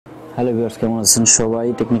Hello viewers, কেমন আছেন সবাই?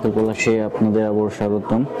 টেকনিক্যাল পলাশে আপনাদের আবার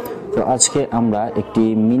স্বাগতম। তো আজকে আমরা একটি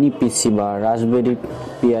মিনি পিসি বা রাসবেরি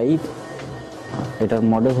পিআই, এটার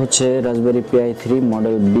মডেল হচ্ছে raspberry PI 3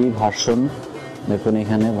 model B version. দেখুন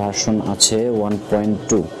এখানে ভার্সন আছে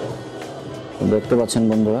 1.2, দেখতে পাচ্ছেন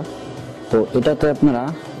বন্ধুরা। তো এটাতে আপনারা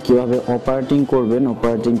কিভাবে অপারেটিং করবেন,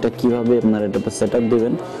 অপারেটিংটা কিভাবে আপনারা এটাতে সেট আপ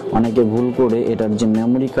দেবেন। অনেকে ভুল করে এটার যে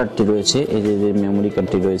মেমোরি কার্ডটি রয়েছে, এই যে মেমোরি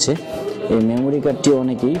কার্ডটি রয়েছে, এই মেমোরি কার্ডটি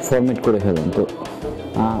অনেকেই ফরম্যাট করে ফেলেন। তো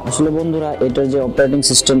আসলে বন্ধুরা, এটার যে অপারেটিং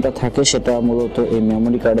সিস্টেমটা থাকে সেটা মূলত এই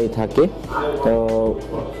মেমোরি কার্ডেই থাকে। তো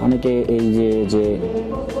অনেকে এই যে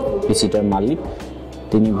পিসিটার মালিক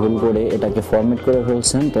তিনি ভুল করে এটাকে ফরম্যাট করে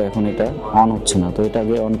ফেলছেন। তো এখন এটা অন হচ্ছে না। তো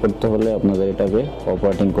এটাকে অন করতে হলে আপনাদের এটাকে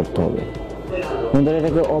অপারেটিং করতে হবে। আপনাদের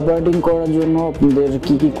এটাকে অপারেটিং করার জন্য আপনাদের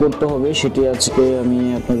কি করতে হবে সেটি আজকে আমি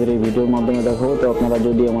আপনাদের এই ভিডিওর মাধ্যমে দেখাবো। তো আপনারা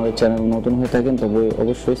যদি আমাদের চ্যানেল নতুন হয়ে থাকেন তবে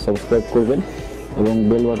অবশ্যই সাবস্ক্রাইব করবেন এবং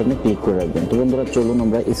বেল বাটনে ক্লিক করে রাখবেন। তো বন্ধুরা, চলুন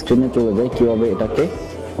আমরা স্ক্রিনে চলে যাই কিভাবে এটাকে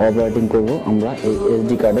অপারেটিং করব আমরা এই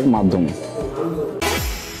এসডি কার্ডের মাধ্যমে।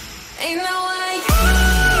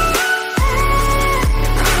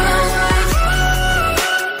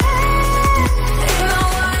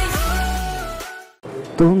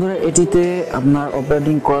 তো বন্ধুরা, এটিতে আপনার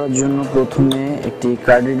অপারেটিং করার জন্য প্রথমে একটি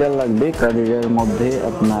কার্ড রিডার লাগবে। কার্ড রিডারের মধ্যে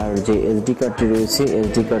আপনার যে এসডি কার্ডটি রয়েছে,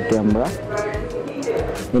 এসডি কার্ডটি আমরা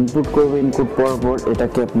ইনপুট করব। ইনপুট করার পর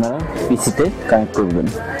এটাকে আপনারা পিসিতে কানেক্ট করবেন।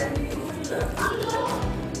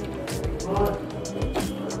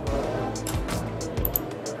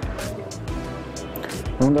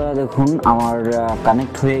 বন্ধুরা দেখুন, আমার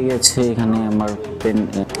কানেক্ট হয়ে গেছে। এখানে আমার পেন।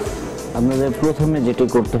 আপনাদের প্রথমে যেটি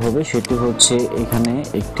করতে হবে সেটি হচ্ছে এখানে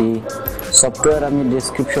একটি সফটওয়্যার, আমি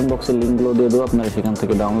ডেসক্রিপশন বক্সে লিঙ্কগুলো দিয়ে দেবো, আপনারা সেখান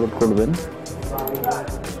থেকে ডাউনলোড করবেন।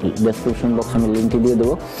 ডেসক্রিপশন বক্সে আমি লিঙ্কটি দিয়ে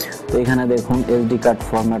দেবো। তো এখানে দেখুন এসডি কার্ড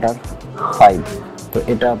ফরম্যাটার 5, তো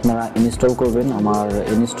এটা আপনারা ইনস্টল করবেন। আমার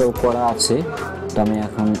ইনস্টল করা আছে। তো আমি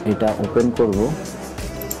এখন এটা ওপেন করব,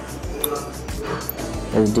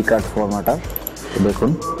 এসডি কার্ড ফরম্যাটার।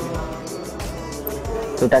 দেখুন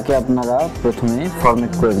এটাকে আপনারা প্রথমে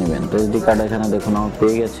ফরম্যাট করে নেবেন। তো এসডি কার্ড এখানে দেখুন আমার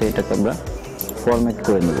পেয়ে গেছে, এটাকে আমরা ফরম্যাট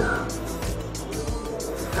করে নেব।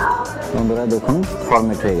 বন্ধুরা দেখুন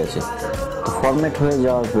ফরম্যাট হয়ে গেছে। তো ফরম্যাট হয়ে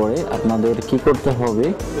যাওয়ার পরে আপনাদের কি করতে হবে,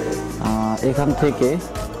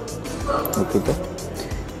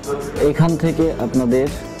 এখান থেকে আপনাদের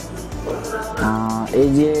এই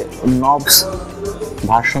যে নবস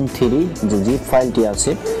ভার্সন 3 যে জিপ ফাইলটি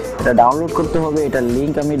আছে এটা ডাউনলোড করতে হবে। এটার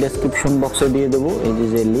লিঙ্ক আমি ডেসক্রিপশন বক্সে দিয়ে দেবো। এই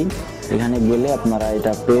যে লিঙ্ক, এখানে গেলে আপনারা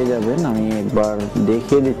এটা পেয়ে যাবেন। আমি একবার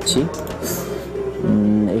দেখিয়ে দিচ্ছি,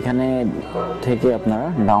 এখানে থেকে আপনারা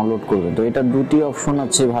ডাউনলোড করবেন। তো এটা দুটি অপশন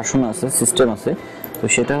আছে, ভার্সন আছে, সিস্টেম আছে। তো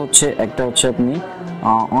সেটা হচ্ছে, একটা হচ্ছে আপনি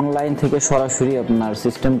অনলাইন থেকে সরাসরি আপনার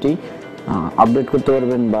সিস্টেমটি আপডেট করতে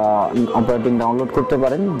পারবেন বা অপারেটিং ডাউনলোড করতে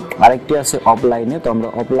পারেন। আরেকটি আছে অফলাইনে। তো আমরা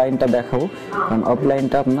অফলাইনটা দেখাবো, কারণ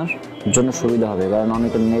অফলাইনটা আপনার জন্য সুবিধা হবে, কারণ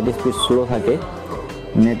অনেকের নেট স্পিড স্লো থাকে।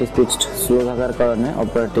 নেট স্পিড স্লো থাকার কারণে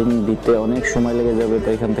অপারেটিং দিতে অনেক সময় লেগে যাবে। তো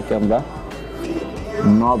এখান থেকে আমরা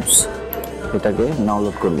নবস এটাকে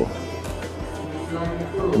ডাউনলোড করব।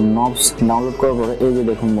 নবস ডাউনলোড করার পরে এই যে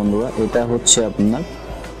দেখুন বন্ধুরা, এটা হচ্ছে আপনার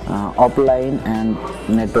offline and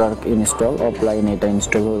network install. Offline এটা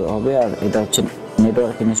ইনস্টল হবে, আর এটা হচ্ছে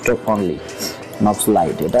নেটওয়ার্ক ইনস্টল অনলি নবস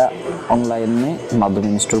লাইট। এটা অনলাইনে মাধ্যমে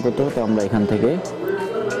ইনস্টল করতে হবে। তো আমরা এখান থেকে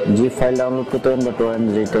জিপ ফাইল ডাউনলোড করতে পারেন বা টরেন্ট,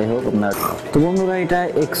 যেটাই হোক আপনার। তো বন্ধুরা, এটা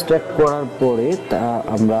এক্সট্রাক্ট করার পরে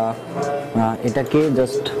আমরা এটাকে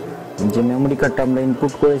জাস্ট যে মেমোরি কার্ডটা আমরা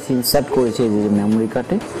ইনপুট করেছি, ইনসার্ট করেছি এই যে মেমোরি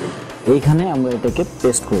কার্ডে, এইখানে আমরা এটাকে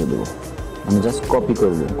পেস্ট করে দেবো। আমি জাস্ট কপি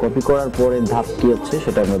করব। কপি করার পরে ধাপ কি হচ্ছে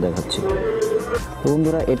সেটা আমরা দেখাচ্ছি। তো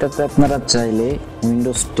বন্ধুরা, এটাতে আপনারা চাইলে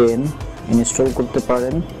উইন্ডোজ 10 ইনস্টল করতে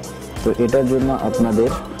পারেন। তো এটার জন্য আপনাদের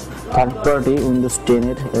থার্ড পার্টি উইন্ডোজ 10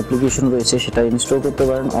 এর অ্যাপ্লিকেশন রয়েছে, সেটা ইনস্টল করতে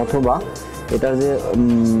পারেন, অথবা এটার যে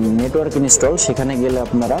নেটওয়ার্ক ইনস্টল, সেখানে গেলে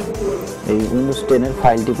আপনারা এই উইন্ডোজ 10 এর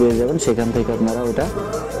ফাইলটি পেয়ে যাবেন। সেখান থেকে আপনারা ওটা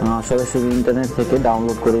সরাসরি ইন্টারনেট থেকে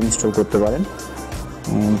ডাউনলোড করে ইনস্টল করতে পারেন।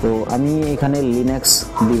 তো আমি এখানে লিনাক্স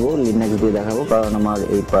দিব, লিনাক্স দিয়ে দেখাবো, কারণ আমার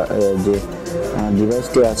এই যে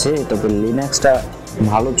ডিভাইসটি আছে এটাতে লিনাক্সটা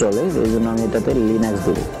ভালো চলে, এই জন্য আমি এটাতে লিনাক্স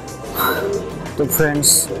দেব। তো ফ্রেন্ডস,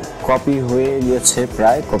 কপি হয়ে গেছে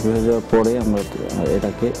প্রায়। কপি হয়ে যাওয়ার পরে আমরা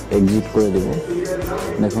এটাকে এক্সিট করে দেব।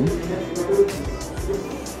 দেখুন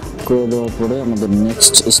করে দেওয়ার পরে আমাদের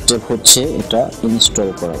নেক্সট স্টেপ হচ্ছে এটা ইনস্টল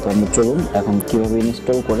করা। তো আমরা চলুন এখন কিভাবে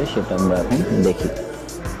ইনস্টল করে সেটা আমরা এখন দেখি।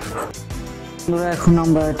 এখন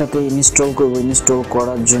আমরা এটাকে ইনস্টল করব। ইনস্টল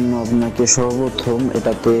করার জন্য আপনাকে সর্বপ্রথম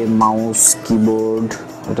এটাতে মাউস কিবোর্ড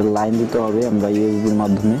এটা লাইন দিতে হবে। আমরা ইউএসবির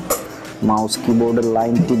মাধ্যমে মাউস কিবোর্ডের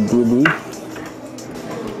লাইনটি দিয়ে দিই।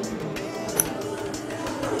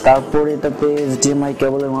 তারপর এটাতে HDMI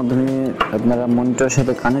কেবলের মাধ্যমে আপনারা মনিটরের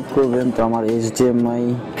সাথে কানেক্ট করবেন। তো আমার HDMI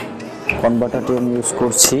কনভার্টারটি আমি ইউজ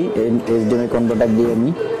করছি। HDMI কনভার্টার দিয়ে আমি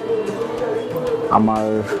আমার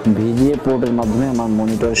VGA পোর্টের মাধ্যমে আমার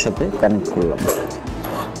মনিটরের সাথে কানেক্ট করলাম।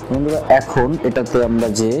 বন্ধুরা এখন এটাতে আমরা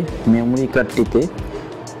যে মেমোরি কার্ডটিতে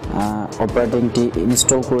অপারেটিংটি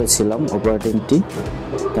ইনস্টল করেছিলাম, অপারেটিংটি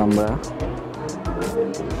তো আমরা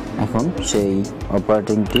এখন সেই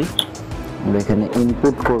অপারেটিংটি আমরা এখানে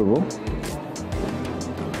ইনপুট করব।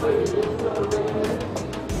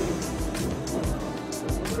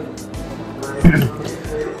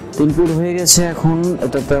 ইনপুট হয়ে গেছে। এখন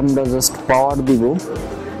এটাতে আমরা জাস্ট পাওয়ার দিব।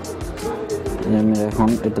 আমি এখন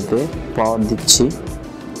এটাতে পাওয়ার দিচ্ছি।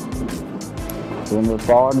 আমরা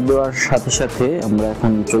পাওয়ার দেওয়ার সাথে সাথে আমরা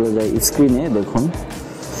এখন চলে যাই স্ক্রিনে। দেখুন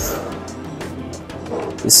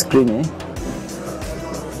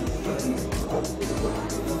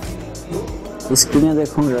স্ক্রিনে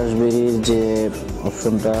দেখুন রাসবেরির যে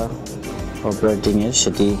অপশনটা অপারেটিং এর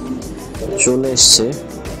সেটি চলে এসছে।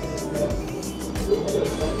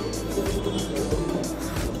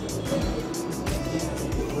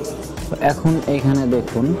 এখন এখানে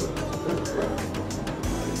দেখুন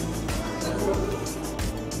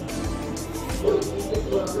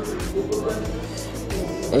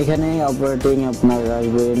এখানে অপারেটিং আপনার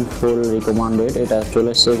রাসবেরি ফুল রিকমেন্ডেড এটা চলে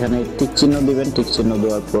এসছে। এখানে টিক চিহ্ন দিবেন, টিক চিহ্ন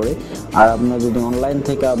দেওয়ার পরে আর আপনারা যদি অনলাইন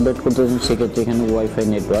থেকে আপডেট করতে চান সেক্ষেত্রে এখানে ওয়াইফাই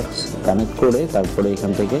নেটওয়ার্ক কানেক্ট করে তারপরে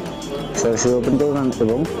এখান থেকে সরাসরি ওপেন করবেন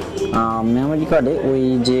এবং মেমোরি কার্ডে ওই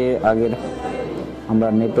যে আগের আমরা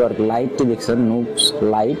নেটওয়ার্ক লাইটটি দেখছেন নুবস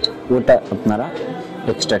লাইট, ওটা আপনারা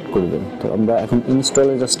এক্সট্রাক্ট করবেন। তো আমরা এখন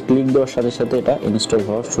ইনস্টলে জাস্ট ক্লিক দেওয়ার সাথে সাথে এটা ইনস্টল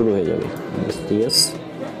হওয়া শুরু হয়ে যাবে। ইয়েস,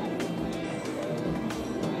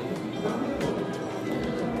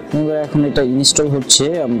 এখন এটা ইনস্টল হচ্ছে।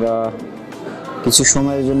 আমরা কিছু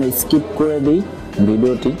সময়ের জন্য স্কিপ করে দিই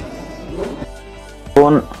ভিডিওটি।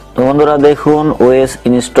 তো বন্ধুরা দেখুন ওএস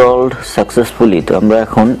ইনস্টলড সাকসেসফুলি। তো আমরা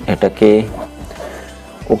এখন এটাকে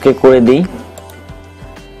ওকে করে দিই।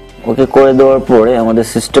 ওকে করে দেওয়ার পরে আমাদের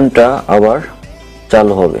সিস্টেমটা আবার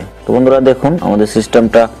চালু হবে। তো বন্ধুরা দেখুন আমাদের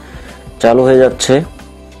সিস্টেমটা চালু হয়ে যাচ্ছে।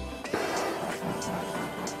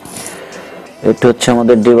 এটা হচ্ছে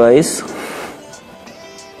আমাদের ডিভাইস।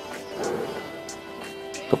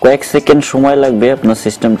 তো কয়েক সেকেন্ড সময় লাগবে আপনার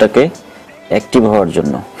সিস্টেমটাকে অ্যাক্টিভ হওয়ার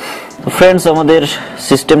জন্য। তো ফ্রেন্ডস আমাদের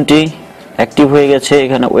সিস্টেমটি অ্যাক্টিভ হয়ে গেছে।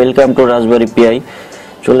 এখানে ওয়েলকাম টু রাসবেরি পিআই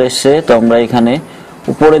চলে এসেছে। তো আমরা এখানে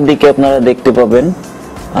উপরের দিকে আপনারা দেখতে পাবেন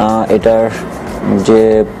এটার যে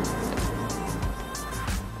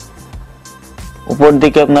উপর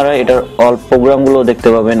দিকে আপনারা এটার অল প্রোগ্রামগুলো দেখতে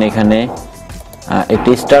পাবেন। এখানে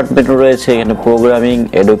একটি স্টার্ট মেনু রয়েছে, এখানে প্রোগ্রামিং,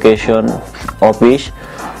 এডুকেশন, অফিস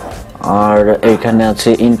আর এখানে আছে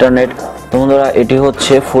ইন্টারনেট। তো বন্ধুরা এটি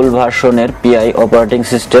হচ্ছে ফুল ভার্সনের পিআই অপারেটিং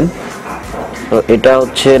সিস্টেম। তো এটা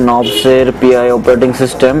হচ্ছে নবসের পিআই অপারেটিং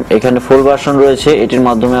সিস্টেম। এখানে ফুল ভার্সন রয়েছে, এটির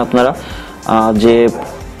মাধ্যমে আপনারা যে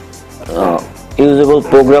ইউজেবল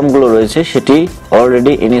প্রোগ্রামগুলো রয়েছে সেটি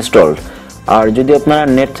অলরেডি ইনস্টলড। আর যদি আপনারা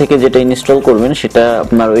নেট থেকে যেটা ইনস্টল করবেন সেটা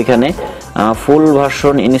আপনার ওইখানে ফুল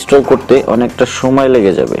ভার্সন ইনস্টল করতে অনেকটা সময়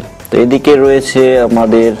লেগে যাবে। তো এদিকে রয়েছে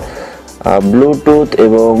আমাদের ব্লুটুথ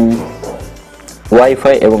এবং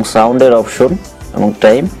ওয়াইফাই এবং সাউন্ডের অপশন এবং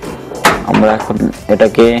টাইম। আমরা এখন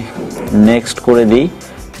এটাকে নেক্সট করে দিই।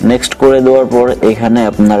 নেক্সট করে দেওয়ার পর এখানে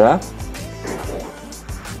আপনারা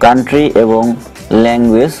কান্ট্রি এবং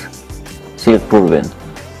ল্যাঙ্গুয়েজ সিলেক্ট করবেন।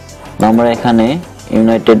 আমরা এখানে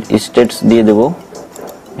ইউনাইটেড স্টেটস দিয়ে দেব,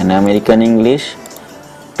 এখানে আমেরিকান ইংলিশ।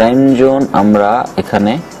 টাইম জোন আমরা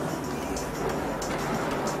এখানে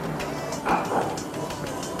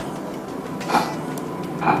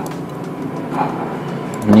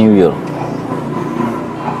নিউ ইয়র্ক।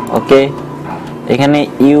 ওকে, এখানে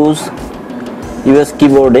ইউএস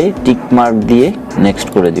কিবোর্ডে টিক মার্ক দিয়ে নেক্সট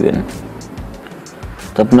করে দিবেন।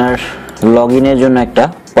 তো আপনার লগইনের জন্য একটা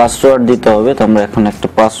পাসওয়ার্ড দিতে হবে। তো আমরা এখন একটা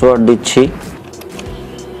পাসওয়ার্ড দিচ্ছি।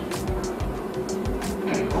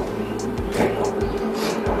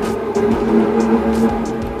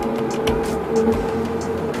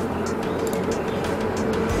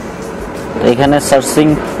 এখানে সার্চিং,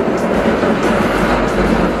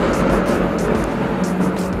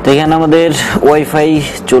 তো এখানে আমাদের ওয়াইফাই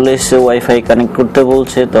চলে এসেছে, ওয়াইফাই কানেক্ট করতে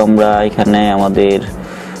বলছে। তো আমরা এখানে আমাদের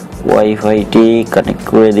ওয়াইফাইটি কানেক্ট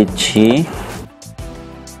করে দিচ্ছি।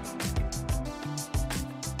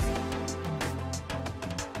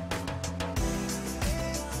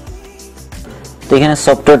 তো এখানে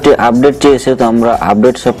সফটওয়্যারটি আপডেট চেয়েছে, তো আমরা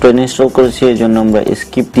আপডেট সফটওয়্যার ইনস্টল করেছি, এই জন্য আমরা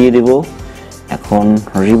স্কিপ দিয়ে দিব। এখন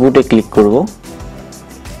রিবুটে ক্লিক করব।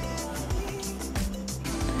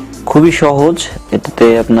 খুবই সহজ, এটাতে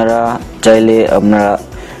আপনারা চাইলে আপনারা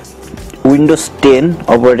উইন্ডোজ 10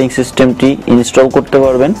 অপারেটিং সিস্টেমটি ইনস্টল করতে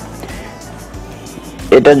পারবেন।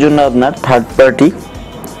 এটার জন্য আপনার থার্ড পার্টি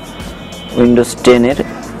উইন্ডোজ 10 এর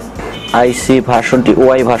আইসি ভার্সনটি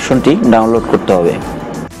ওয়াই ভার্সনটি ডাউনলোড করতে হবে।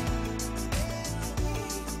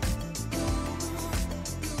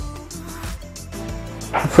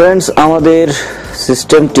 ফ্রেন্ডস, আমাদের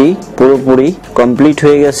সিস্টেমটি পুরোপুরি কমপ্লিট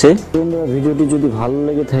হয়ে গেছে। বন্ধুরা, ভিডিওটি যদি ভালো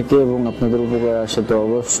লেগে থাকে এবং আপনাদের উপকার আসে তো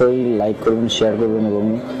অবশ্যই লাইক করবেন, শেয়ার করবেন এবং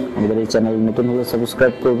আমাদের এই চ্যানেল নতুন হলে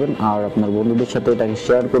সাবস্ক্রাইব করবেন আর আপনার বন্ধুদের সাথে এটাকে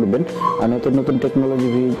শেয়ার করবেন। আর নতুন নতুন টেকনোলজি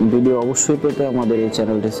ভিডিও অবশ্যই পেতে আমাদের এই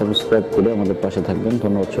চ্যানেলটি সাবস্ক্রাইব করে আমাদের পাশে থাকবেন।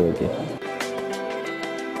 ধন্যবাদ সবাইকে।